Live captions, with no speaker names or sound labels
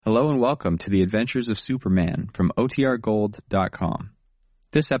Hello and welcome to the Adventures of Superman from OTRGold.com.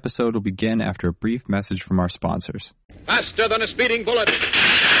 This episode will begin after a brief message from our sponsors. Faster than a speeding bullet.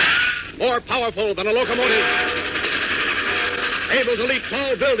 More powerful than a locomotive. Able to leap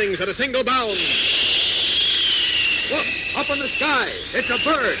tall buildings at a single bound. Look, up in the sky. It's a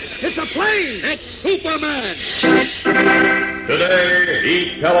bird. It's a plane. It's Superman. Today,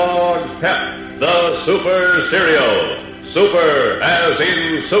 eat Kellogg's Pep, the Super Cereal. Super as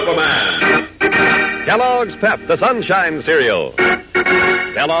in Superman. Kellogg's Pep, the Sunshine Cereal.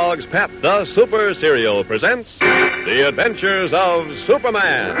 Kellogg's Pep, the Super Cereal presents The Adventures of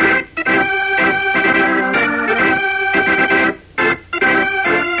Superman.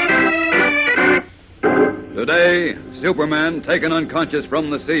 Today, Superman, taken unconscious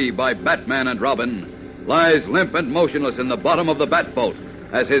from the sea by Batman and Robin, lies limp and motionless in the bottom of the Batboat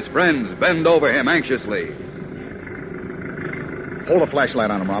as his friends bend over him anxiously. Hold a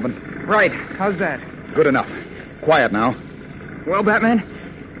flashlight on him, Robin. Right. How's that? Good enough. Quiet now. Well, Batman?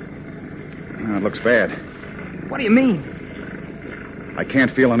 It looks bad. What do you mean? I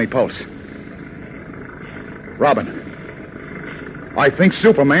can't feel any pulse. Robin, I think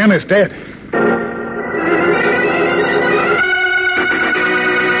Superman is dead.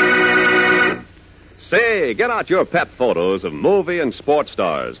 Say, get out your pet photos of movie and sports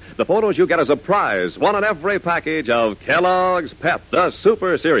stars. The photos you get as a prize, one on every package of Kellogg's Pep, the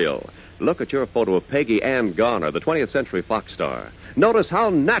Super Cereal. Look at your photo of Peggy Ann Garner, the 20th Century Fox star. Notice how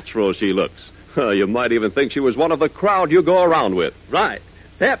natural she looks. You might even think she was one of the crowd you go around with. Right.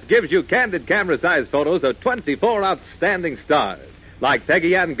 Pep gives you candid camera-sized photos of 24 outstanding stars, like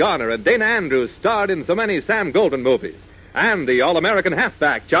Peggy Ann Garner and Dana Andrews starred in so many Sam Goldwyn movies. And the All-American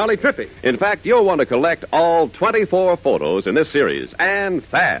halfback, Charlie Trippy. In fact, you'll want to collect all 24 photos in this series, and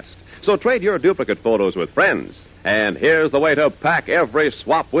fast. So trade your duplicate photos with friends. And here's the way to pack every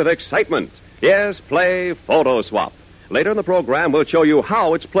swap with excitement. Yes, play Photo Swap. Later in the program, we'll show you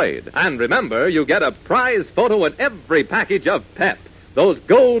how it's played. And remember, you get a prize photo in every package of Pep, those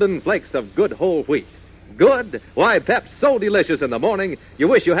golden flakes of good whole wheat. Good? Why, Pep's so delicious in the morning, you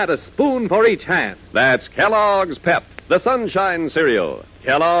wish you had a spoon for each hand. That's Kellogg's Pep, the Sunshine Cereal.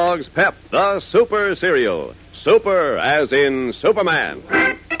 Kellogg's Pep, the Super Cereal. Super as in Superman.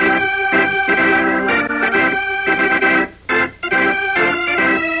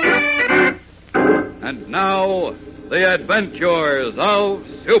 And now, the adventures of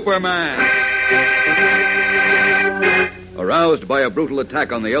Superman. Aroused by a brutal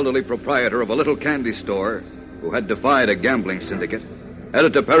attack on the elderly proprietor of a little candy store who had defied a gambling syndicate,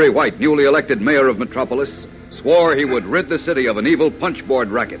 Editor Perry White, newly elected mayor of Metropolis, swore he would rid the city of an evil punchboard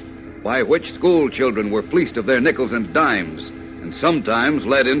racket by which school children were fleeced of their nickels and dimes and sometimes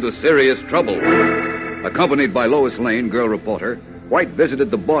led into serious trouble. Accompanied by Lois Lane, girl reporter, White visited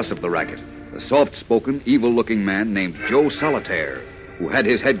the boss of the racket, a soft-spoken, evil-looking man named Joe Solitaire, who had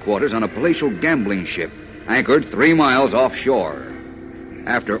his headquarters on a palatial gambling ship anchored 3 miles offshore.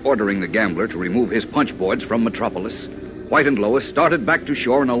 After ordering the gambler to remove his punchboards from Metropolis, White and Lois started back to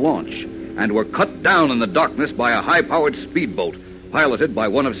shore in a launch and were cut down in the darkness by a high-powered speedboat piloted by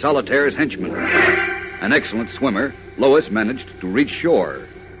one of Solitaire's henchmen. An excellent swimmer, Lois managed to reach shore.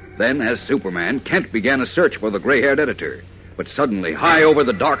 Then, as Superman, Kent began a search for the gray-haired editor. But suddenly, high over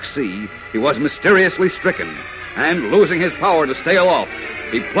the dark sea, he was mysteriously stricken, and losing his power to stay aloft,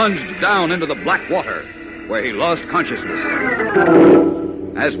 he plunged down into the black water, where he lost consciousness.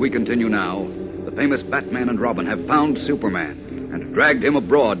 As we continue now, the famous Batman and Robin have found Superman and dragged him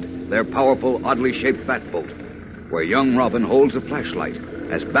aboard their powerful, oddly shaped Batboat, where young Robin holds a flashlight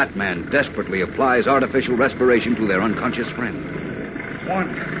as Batman desperately applies artificial respiration to their unconscious friend.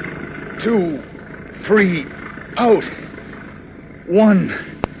 1, 2, 3, out. 1,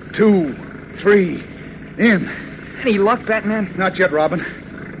 2, 3, in. Any luck, Batman? Not yet, Robin.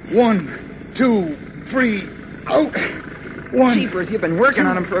 1, 2, 3, out. 1. Jeepers, you've been working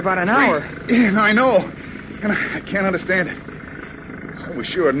on him for about an hour. In, I know. And I can't understand it. I was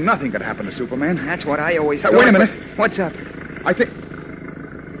sure nothing could happen to Superman. That's what I always thought. Wait a minute. What's up? I think...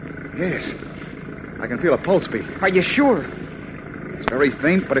 Yes. I can feel a pulse beat. Are you sure? It's very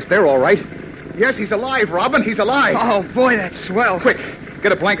faint, but it's there all right. Yes, he's alive, Robin. He's alive. Oh, boy, that's swell. Quick,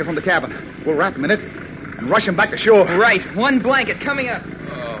 get a blanket from the cabin. We'll wrap him in it and rush him back to shore. Right. One blanket coming up.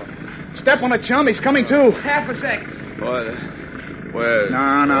 Step on a chum. He's coming, too. Half a second. Where?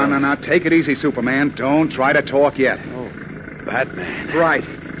 No. Take it easy, Superman. Don't try to talk yet. Oh, Batman. Right.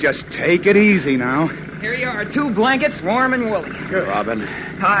 Just take it easy now. Here you are, 2 blankets, warm and woolly. Robin.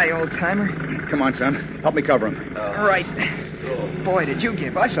 Hi, old-timer. Come on, son. Help me cover him. Right. Boy, did you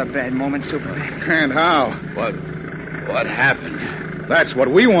give us a bad moment, Superman. And how? What happened? That's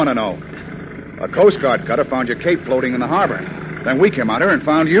what we want to know. A Coast Guard cutter found your cape floating in the harbor. Then we came out here and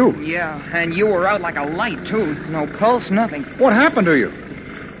found you. Yeah, and you were out like a light, too. No pulse, nothing. What happened to you?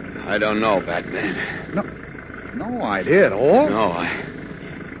 I don't know, Batman. No idea at all? No, I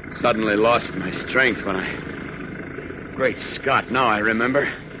suddenly lost my strength when I... Great Scott, now I remember.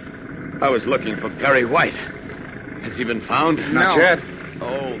 I was looking for Perry White. Has he been found? Not yet.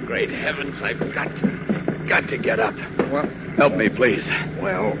 Oh, great heavens, I've got to get up. Well... Help me, please.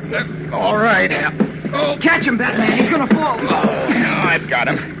 Well, all right. Oh, catch him, Batman. He's going to fall. Oh, I've got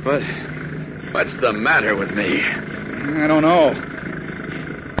him. What's the matter with me? I don't know.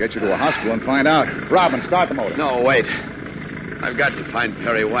 Get you to a hospital and find out. Robin, start the motor. No, wait. I've got to find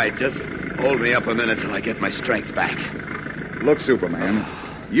Perry White. Just hold me up a minute till I get my strength back. Look, Superman,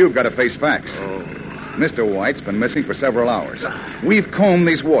 you've got to face facts. Oh. Mr. White's been missing for several hours. We've combed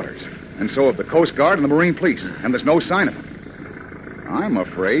these waters, and so have the Coast Guard and the Marine Police, and there's no sign of him. I'm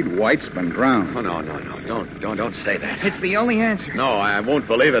afraid White's been drowned. Oh, no. Don't say that. It's the only answer. No, I won't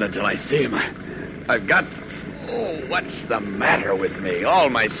believe it until I see him. I've got... Oh, what's the matter with me? All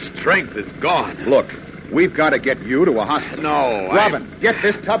my strength is gone. Look, we've got to get you to a hospital. No, Robin, get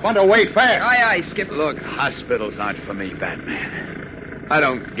this tub underway fast. Aye, Skip. Look, hospitals aren't for me, Batman. I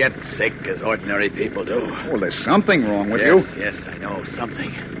don't get sick as ordinary people do. Well, there's something wrong with you. Yes, I know.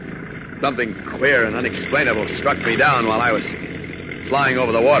 Something queer and unexplainable struck me down while I was flying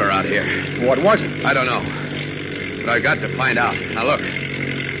over the water out here. What was it? I don't know. But I've got to find out. Now, look.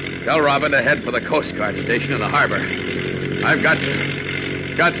 Tell Robin to head for the Coast Guard station in the harbor. I've got to...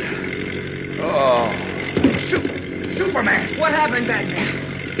 Oh. Superman. What happened,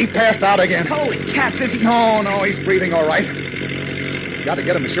 Batman? He passed out again. Holy cats, is he... No, he's breathing all right. Got to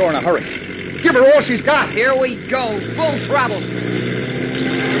get him ashore in a hurry. Give her all she's got. Here we go. Full throttle.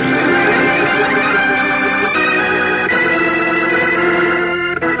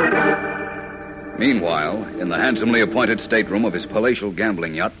 Meanwhile, in the handsomely appointed stateroom of his palatial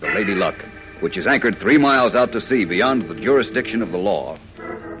gambling yacht, the Lady Luck, which is anchored 3 miles out to sea beyond the jurisdiction of the law,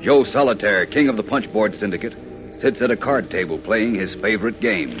 Joe Solitaire, king of the punchboard syndicate, sits at a card table playing his favorite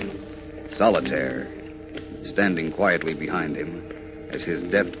game. Solitaire, standing quietly behind him, as his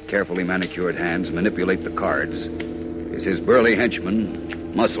deft, carefully manicured hands manipulate the cards, is his burly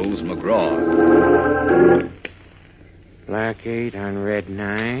henchman, Muscles McGraw. Black 8 on red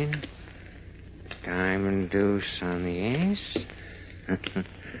 9. Diamond deuce on the ace.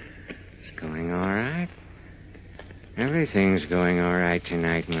 It's going all right. Everything's going all right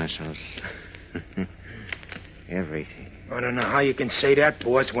tonight, Muscles. Everything. I don't know how you can say that,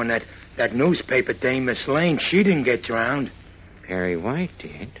 boss, when that newspaper dame, Miss Lane, she didn't get drowned. Perry White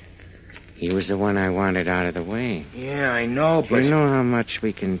did. He was the one I wanted out of the way. Yeah, I know, but... Do you know how much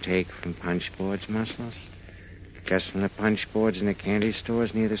we can take from punchboards, Muscles? Just from the punchboards in the candy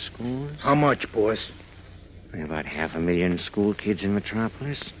stores near the schools? How much, boss? About 500,000 school kids in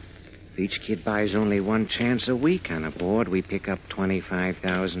Metropolis. If each kid buys only one chance a week on a board, we pick up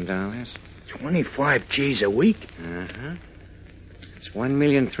 $25,000. 25 G's a week? Uh-huh. It's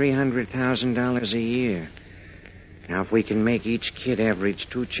 $1,300,000 a year. Now, if we can make each kid average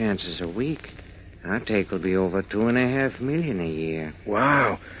 2 chances a week, our take will be over $2.5 million a year.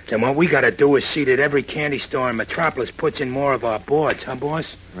 Wow. Then what we got to do is see that every candy store in Metropolis puts in more of our boards, huh,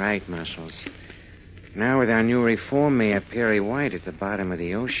 boss? Right, Muscles. Now, with our new reform mayor, Perry White, at the bottom of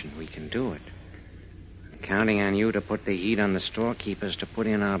the ocean, we can do it. I'm counting on you to put the heat on the storekeepers to put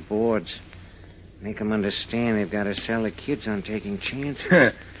in our boards. Make them understand they've got to sell the kids on taking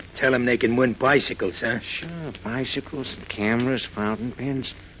chances. Tell them they can win bicycles, huh? Sure, bicycles, cameras, fountain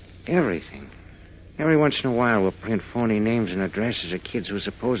pens, everything. Every once in a while, we'll print phony names and addresses of kids who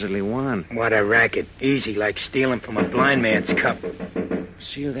supposedly won. What a racket. Easy, like stealing from a blind man's cup.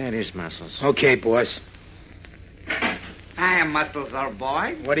 See who that is, Muscles. Okay, boss. Hiya, Muscles, old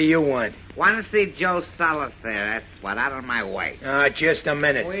boy. What do you want? Want to see Joe Solitaire. That's what. Out of my way. Just a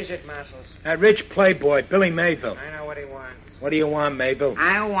minute. Who is it, Muscles? That rich playboy, Billy Mayville. I know what he wants. What do you want, Mayville?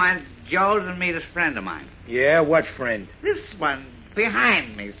 I want Joe to meet a friend of mine. Yeah, what friend? This one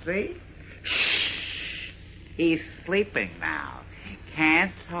behind me, see? Shh. He's sleeping now.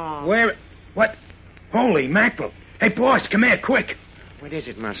 Can't talk. Where? What? Holy mackerel. Hey, boss, come here, quick. What is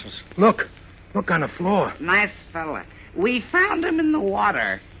it, Muscles? Look. Look on the floor. Nice fella. We found him in the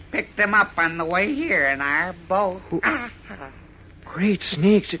water. Picked him up on the way here in our boat. Great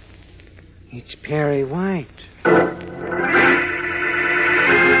snakes. It's Perry White.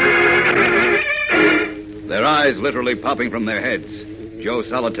 Their eyes literally popping from their heads, Joe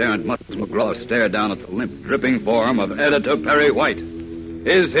Solitaire and Muscles McGraw stare down at the limp, dripping form of Editor Perry White.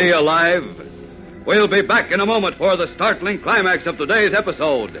 Is he alive? We'll be back in a moment for the startling climax of today's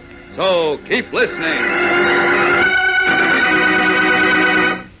episode. So keep listening.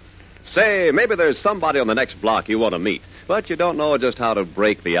 Say, maybe there's somebody on the next block you want to meet, but you don't know just how to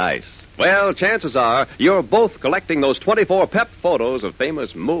break the ice. Well, chances are you're both collecting those 24 pep photos of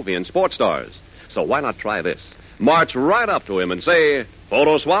famous movie and sports stars. So why not try this? March right up to him and say,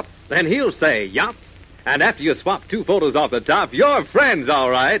 "Photo swap?" Then he'll say, "Yup." And after you swap 2 photos off the top, you're friends,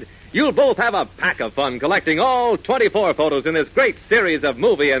 all right. You'll both have a pack of fun collecting all 24 photos in this great series of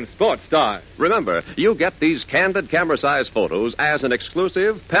movie and sports stars. Remember, you get these candid camera-sized photos as an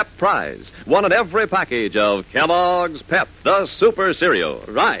exclusive Pep prize. One in every package of Kellogg's Pep, the Super Cereal.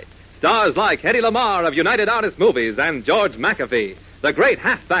 Right. Stars like Hedy Lamarr of United Artists Movies and George McAfee, the great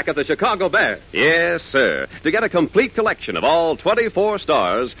halfback of the Chicago Bears. Yes, sir. To get a complete collection of all 24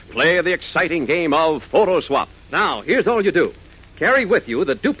 stars, play the exciting game of Photo Swap. Now, here's all you do. Carry with you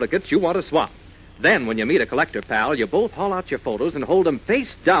the duplicates you want to swap. Then, when you meet a collector pal, you both haul out your photos and hold them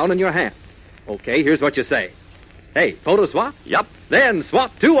face down in your hand. Okay, here's what you say. "Hey, photo swap?" Yup. Then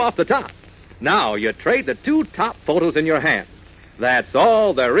swap 2 off the top. Now, you trade the 2 top photos in your hand. That's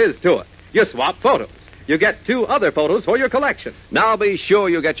all there is to it. You swap photos. You get 2 other photos for your collection. Now be sure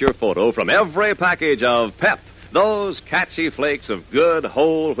you get your photo from every package of Pep, those catchy flakes of good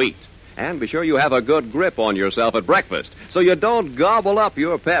whole wheat. And be sure you have a good grip on yourself at breakfast so you don't gobble up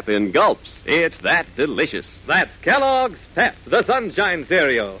your Pep in gulps. It's that delicious. That's Kellogg's Pep, the Sunshine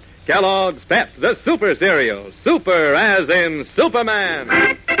Cereal. Kellogg's Pep, the Super Cereal. Super as in Superman.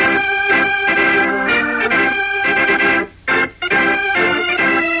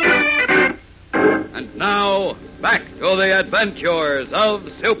 And now, back to the adventures of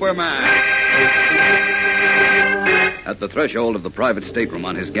Superman. At the threshold of the private stateroom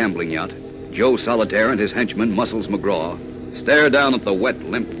on his gambling yacht, Joe Solitaire and his henchman, Muscles McGraw, stare down at the wet,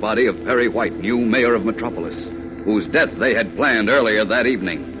 limp body of Perry White, new mayor of Metropolis, whose death they had planned earlier that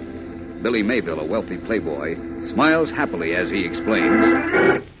evening. Billy Mayville, a wealthy playboy, smiles happily as he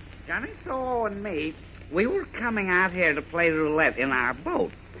explains. Johnny Soul and me, we were coming out here to play roulette in our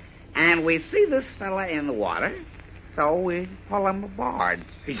boat, and we see this fella in the water, so we pull him aboard.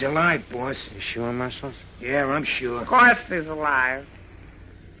 He's alive, boss. You sure, Muscles? Yeah, I'm sure. Of course he's alive.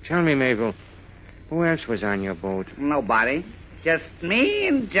 Tell me, Mabel, who else was on your boat? Nobody. Just me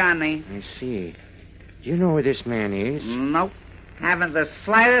and Johnny. I see. Do you know who this man is? Nope. Haven't the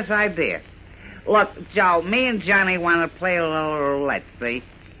slightest idea. Look, Joe, me and Johnny want to play a little roulette, see?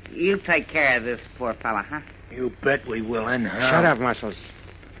 You take care of this poor fella, huh? You bet we will, and how. Shut up, Muscles.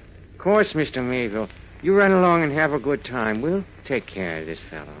 Of course, Mr. Mayville. You run along and have a good time. We'll take care of this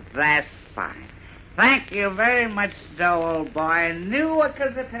fellow. That's fine. Thank you very much, Joe, old boy. I knew I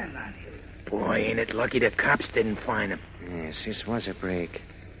could depend on you. Boy, ain't it lucky the cops didn't find him. Yes, this was a break.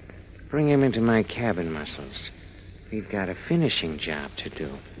 Bring him into my cabin, Muscles. We've got a finishing job to do.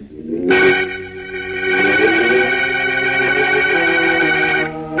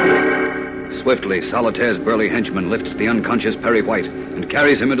 Swiftly, Solitaire's burly henchman lifts the unconscious Perry White and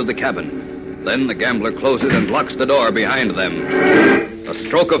carries him into the cabin. Then the gambler closes and locks the door behind them. A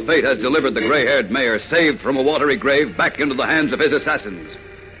stroke of fate has delivered the gray-haired mayor, saved from a watery grave, back into the hands of his assassins.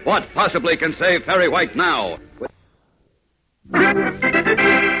 What possibly can save Perry White now?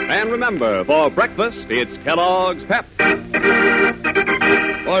 And remember, for breakfast, it's Kellogg's Pep.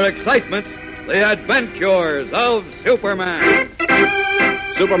 For excitement, the adventures of Superman.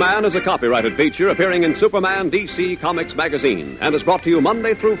 Superman is a copyrighted feature appearing in Superman DC Comics magazine and is brought to you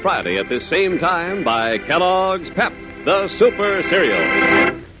Monday through Friday at this same time by Kellogg's Pep, the Super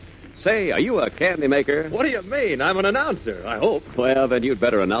Cereal. Say, are you a candy maker? What do you mean? I'm an announcer, I hope. Well, then you'd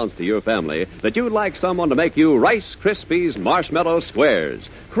better announce to your family that you'd like someone to make you Rice Krispies Marshmallow Squares.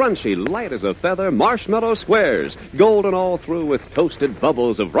 Crunchy, light as a feather marshmallow squares, golden all through with toasted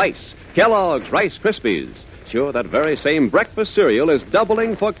bubbles of rice. Kellogg's Rice Krispies. Sure, that very same breakfast cereal is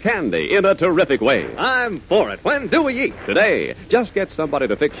doubling for candy in a terrific way. I'm for it. When do we eat? Today, just get somebody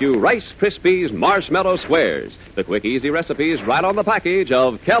to fix you Rice Krispies Marshmallow Squares. The quick, easy recipes right on the package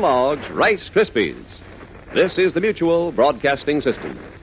of Kellogg's Rice Krispies. This is the Mutual Broadcasting System.